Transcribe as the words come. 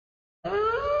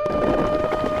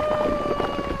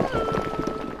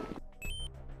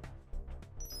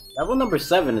Level number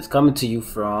 7 is coming to you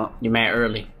from. You mad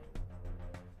early.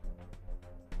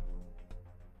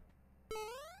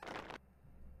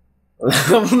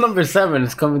 Level number 7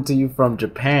 is coming to you from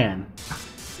Japan.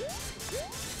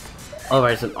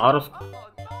 Alright, it's an auto.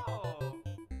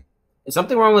 Is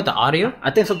something wrong with the audio?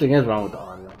 I think something is wrong with the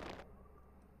audio.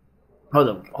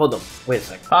 Hold up. Wait a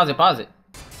second. Pause it.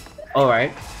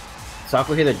 Alright. So I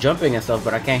could hear the jumping and stuff,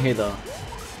 but I can't hear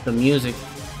the music.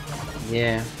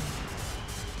 Yeah.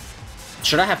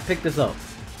 Should I have picked this up?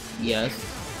 Yes.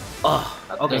 Oh,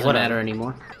 okay, Doesn't matter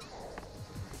anymore.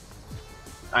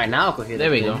 Alright, now I could hear.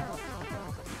 There we go.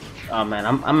 Oh man,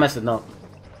 I'm messing up.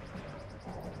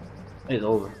 It's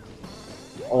over.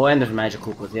 Oh, and there's magic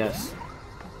Koopas, yes.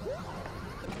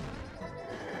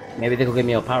 Maybe they could give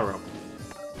me a power up.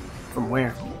 From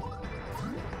where?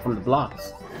 From the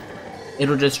blocks.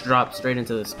 It'll just drop straight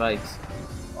into the spikes.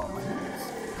 Oh my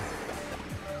goodness.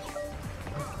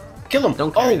 Kill him!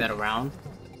 Don't carry that around.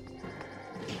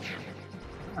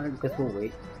 I guess we'll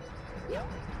wait.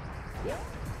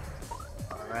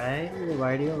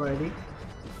 Alrighty.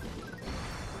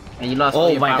 And you lost.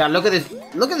 Oh my god! Look at this!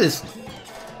 Look at this!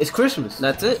 It's Christmas.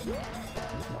 That's it.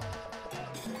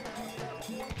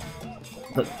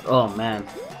 Oh man!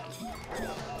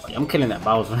 I'm killing that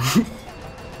Bowser.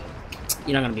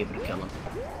 You're not gonna be able to kill him.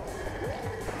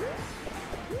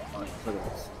 Oh, yeah, look at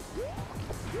this.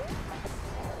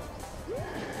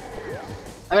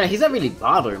 I mean, he's not really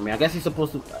bothering me. I guess he's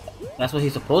supposed to. That's what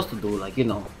he's supposed to do. Like, you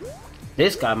know,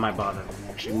 this guy might bother me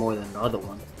actually more than the other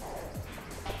one.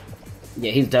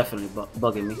 Yeah, he's definitely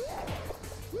bugging me.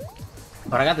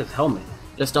 But I got this helmet.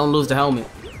 Just don't lose the helmet.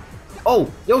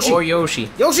 Oh, Yoshi! Or Yoshi.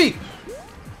 Yoshi!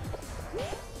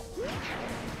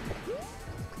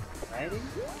 I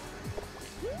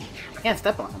can't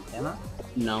step on him, can I?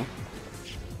 No.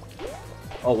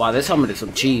 Oh wow, this helmet is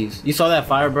some cheese. You saw that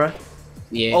fire breath?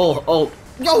 Yeah. Oh,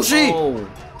 Yoshi! Oh.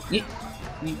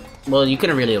 Well, you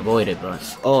couldn't really avoid it,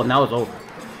 but... Oh, now it's over.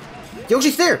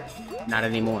 Yoshi's there! Not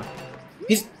anymore.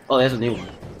 He's... Oh, there's a new one.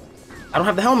 I don't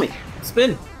have the helmet.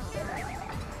 Spin.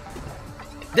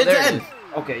 Did there the it end. is.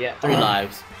 Okay, yeah. 3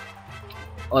 lives.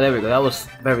 Oh, there we go. That was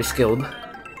very skilled.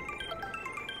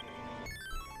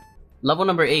 Level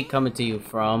number 8 coming to you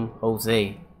from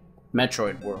Jose.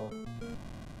 Metroid World.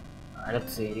 Alright,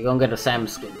 let's see. You're gonna get a Sam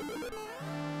skin.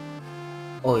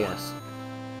 Oh, yes.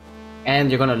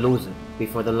 And you're gonna lose it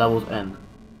before the levels end.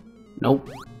 Nope.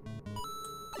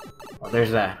 Oh, there's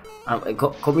that.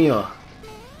 Call me a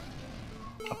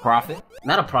prophet?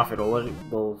 Not a prophet, or what are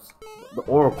those? The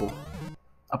oracle.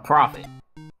 A prophet.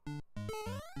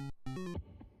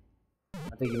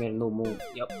 I think you made a new move.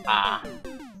 Yep. Ah.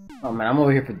 Oh man, I'm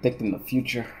over here predicting the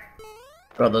future.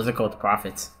 Bro, those are called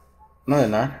prophets. No, they're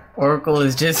not. Oracle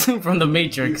is just from the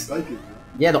Matrix.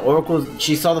 Yeah, the oracle,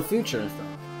 she saw the future and stuff.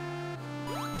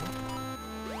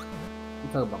 You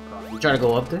talk about prophet. You try to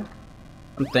go up there?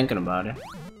 I'm thinking about it.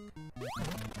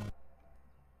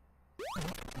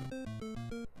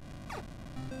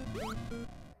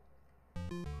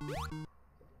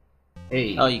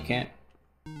 Hey. Oh, you can't.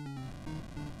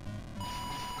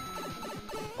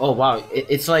 Oh wow,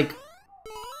 it's like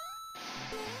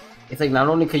not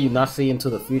only can you not see into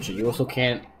the future, you also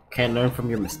can't learn from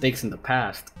your mistakes in the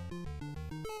past.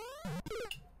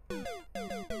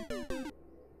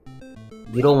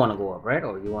 You don't want to go up, right?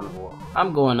 Or you want to go up?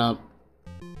 I'm going up.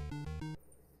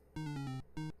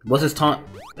 What's his taunt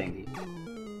thingy?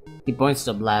 He points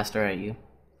the blaster at you.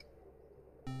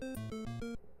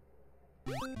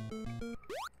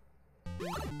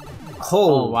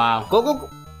 Oh wow. Go.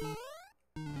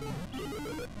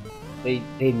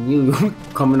 They knew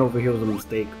coming over here was a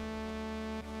mistake.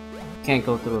 Can't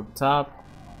go through the top.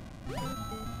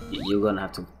 You're gonna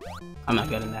have to. I'm not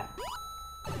getting that.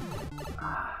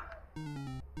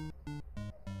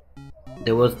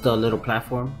 There was the little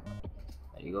platform.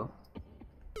 There you go.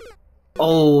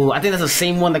 Oh, I think that's the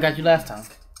same one that got you last time.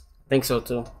 Think so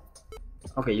too.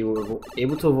 Okay, you were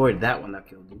able to avoid that one that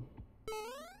killed you.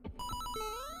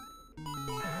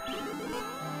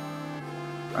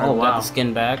 Oh wow. Got the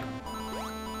skin back.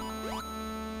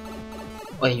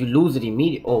 Oh, and you lose it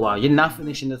immediately. Oh wow, you're not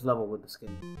finishing this level with the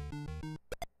skin.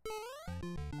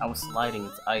 I was sliding,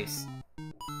 it's ice.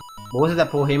 What was it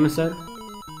that Paul Heyman said?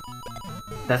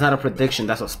 That's not a prediction,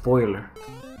 that's a spoiler.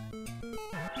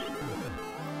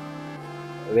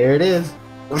 There it is.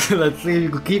 Let's see if you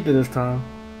can keep it this time.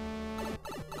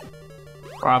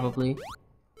 Probably.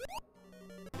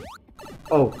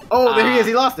 Oh, there he is,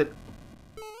 he lost it.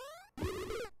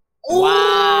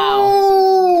 Wow.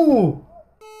 Ooh!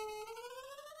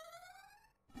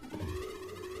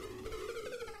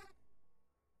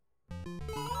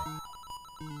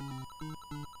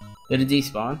 Did it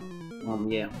despawn?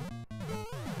 Yeah.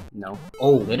 No.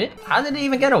 Oh, did it? How did it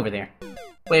even get over there?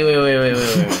 Wait.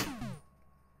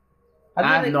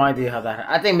 I have no idea how that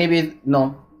happened. I think maybe...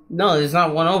 No. No, there's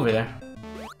not one over there.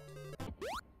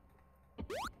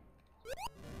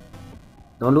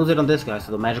 Don't lose it on this guy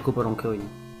so the Magic Koopa don't kill you.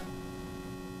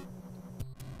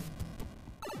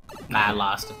 Nah, I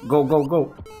lost it.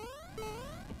 Go.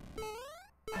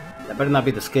 That better not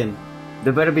be the skin.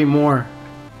 There better be more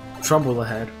trouble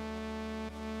ahead.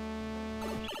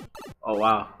 Oh,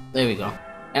 wow. There we go.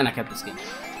 And I kept the skin.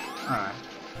 Alright.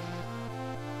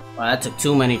 Wow, that took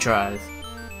too many tries.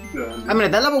 I mean,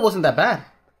 that level wasn't that bad.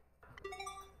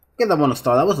 Give that one a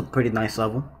star. That was a pretty nice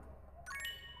level.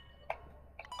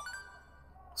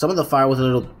 Some of the fire was a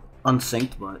little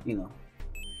unsynced, but, you know.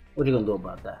 What are you gonna do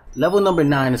about that? Level number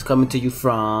 9 is coming to you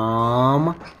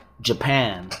from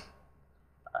Japan.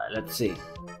 Alright, let's see.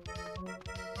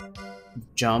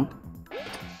 Jump.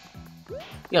 You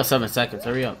got 7 seconds,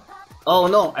 hurry up. Oh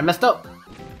no, I messed up.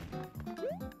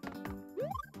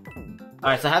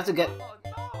 Alright, so I have to get...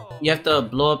 You have to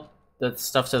blow up the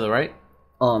stuff to the right?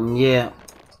 Yeah.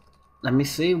 Let me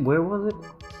see, where was it?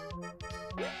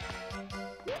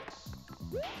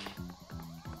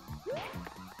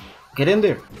 Get in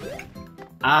there.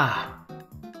 Ah.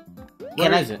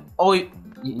 Where is it? Oh,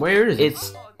 where is it?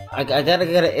 It's... I gotta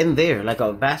get it in there, like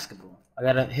a basketball. I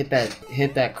gotta hit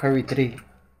that curry 3.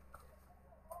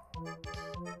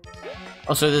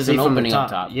 Oh, so there's an opening up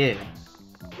top. Yeah.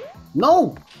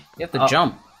 No! You have to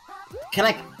jump. Can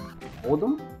I hold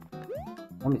them?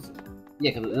 Let me see.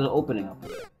 Yeah, because there's an opening up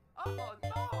there.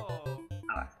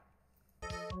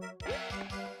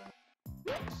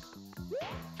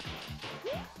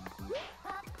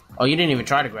 Oh, you didn't even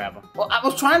try to grab him. Well, I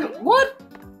was trying to... What?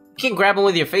 You can't grab him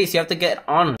with your face. You have to get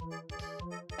on him.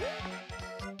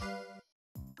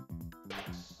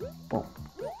 Oh.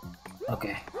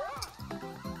 Okay.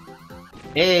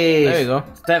 Hey, there you go.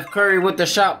 Steph Curry with the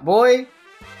shot, boy.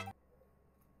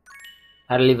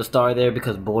 Had to leave a star there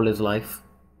because ball is life.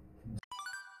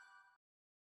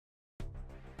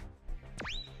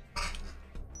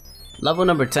 Level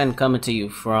number 10 coming to you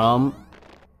from...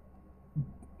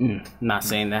 not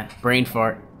saying that. Brain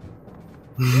fart.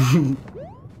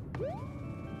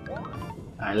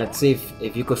 Alright, let's see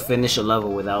if you could finish a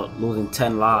level without losing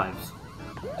 10 lives.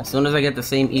 As soon as I get the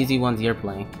same easy ones you're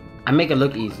playing. I make it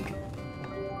look easy.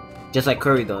 Just like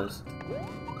Curry does.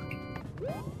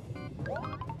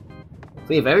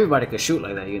 See, if everybody could shoot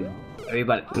like that, you know.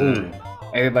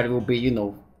 Everybody will be, you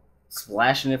know,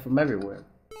 splashing it from everywhere.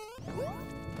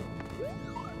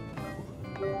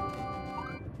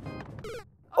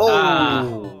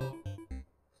 Oh!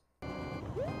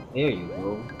 There you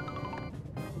go.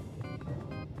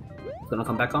 It's gonna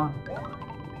come back on.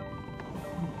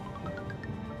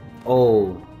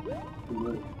 Oh.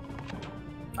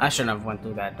 I shouldn't have went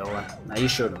through that door. Now you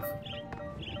should have.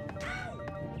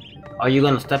 Are you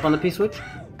gonna step on the P-switch?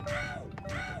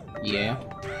 Yeah.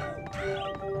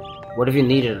 What if you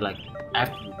needed it, like,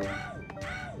 after you go?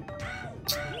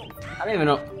 I don't even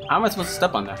know. How am I supposed to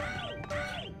step on that?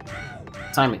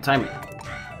 Time it. There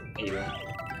you go.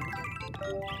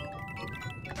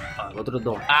 Alright, go through the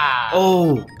door. Ah!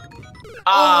 Oh!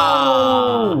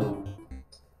 Oh!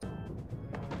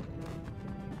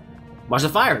 Watch the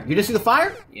fire. You didn't see the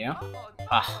fire? Yeah.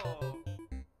 Ah.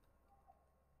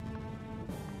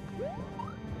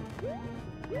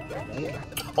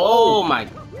 Oh my.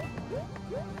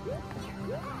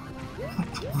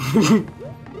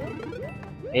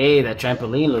 Hey, that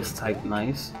trampoline looks tight,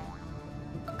 nice.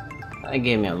 That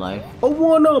gave me a life. A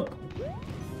 1-up!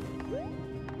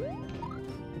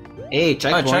 Hey,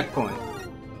 checkpoint. A checkpoint.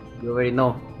 You already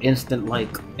know.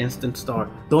 Instant star.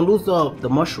 Don't lose the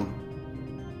mushroom.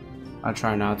 I'll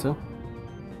try not to.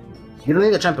 You don't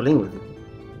need a trampoline with you.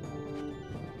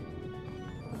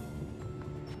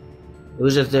 It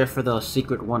was just there for the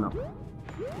secret 1-up.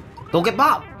 Don't get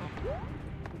bopped!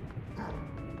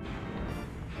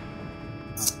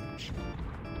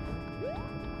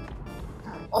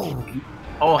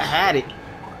 Oh, I had it.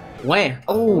 Where?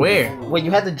 Oh, where? When you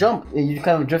had to jump, and you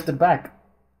kind of drifted back.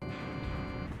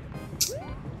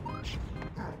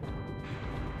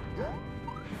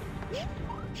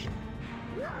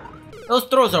 Those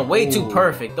throws are way too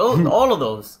perfect. Those, all of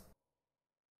those.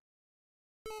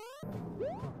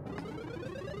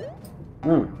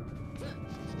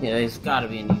 Yeah, there's gotta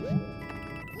be an easy.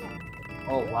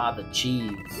 Oh wow, the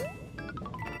cheese.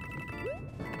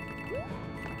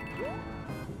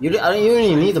 You don't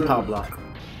even need the power block.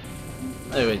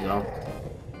 There we go.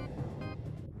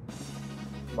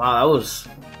 Wow, that was...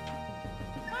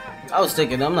 I was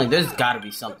thinking, I'm like, there's gotta be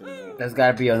something there. There's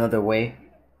gotta be another way.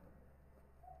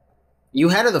 You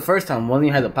had it the first time when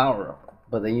you had the power up,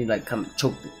 but then you like kind of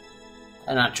choked it.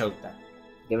 And I choked that.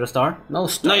 Give it a star? No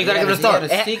star. No, you gotta give it a star. He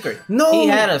had a secret. No! He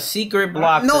had a secret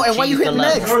block. No, to and why you cheese hit the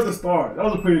level. next? That was the start. That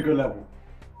was a pretty good level.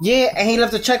 Yeah, and he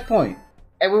left a checkpoint.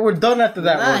 And we were done after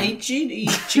that Nah, one. he cheated. He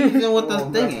cheated with the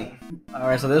thingy.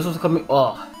 Alright, so this was coming.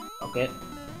 Oh, okay.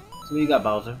 So what you got,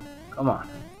 Bowser? Come on.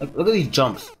 Look at these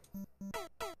jumps.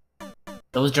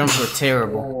 Those jumps were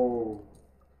terrible.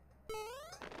 Oh.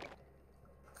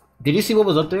 Did you see what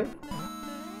was up there?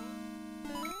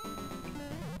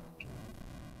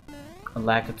 A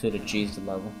lack of to cheese the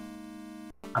level.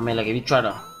 I mean, like, if you try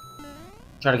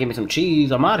to give me some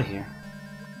cheese, I'm out of here.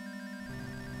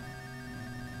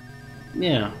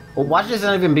 Yeah. Well, watch this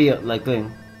not even be a, like,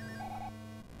 thing.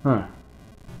 Huh.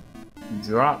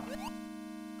 Drop.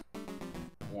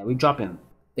 Yeah, we dropping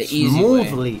The easy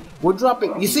smoothly. way. We're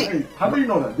dropping. You see, Hey, how do you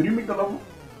know that? Did you make the level?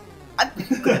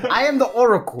 I am the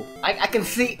Oracle. I can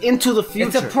see into the future.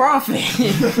 It's a prophet.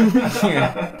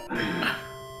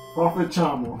 Prophet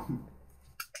Chamo.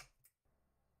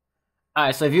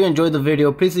 Alright, so if you enjoyed the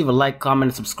video, please leave a like, comment,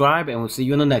 and subscribe, and we'll see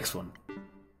you in the next one.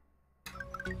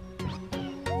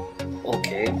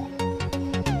 Okay.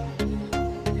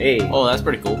 Hey. Oh, that's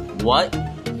pretty cool. What?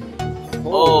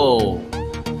 Oh.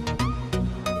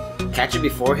 Catch it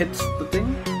before it hits the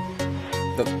thing?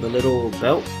 The little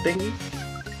belt thingy?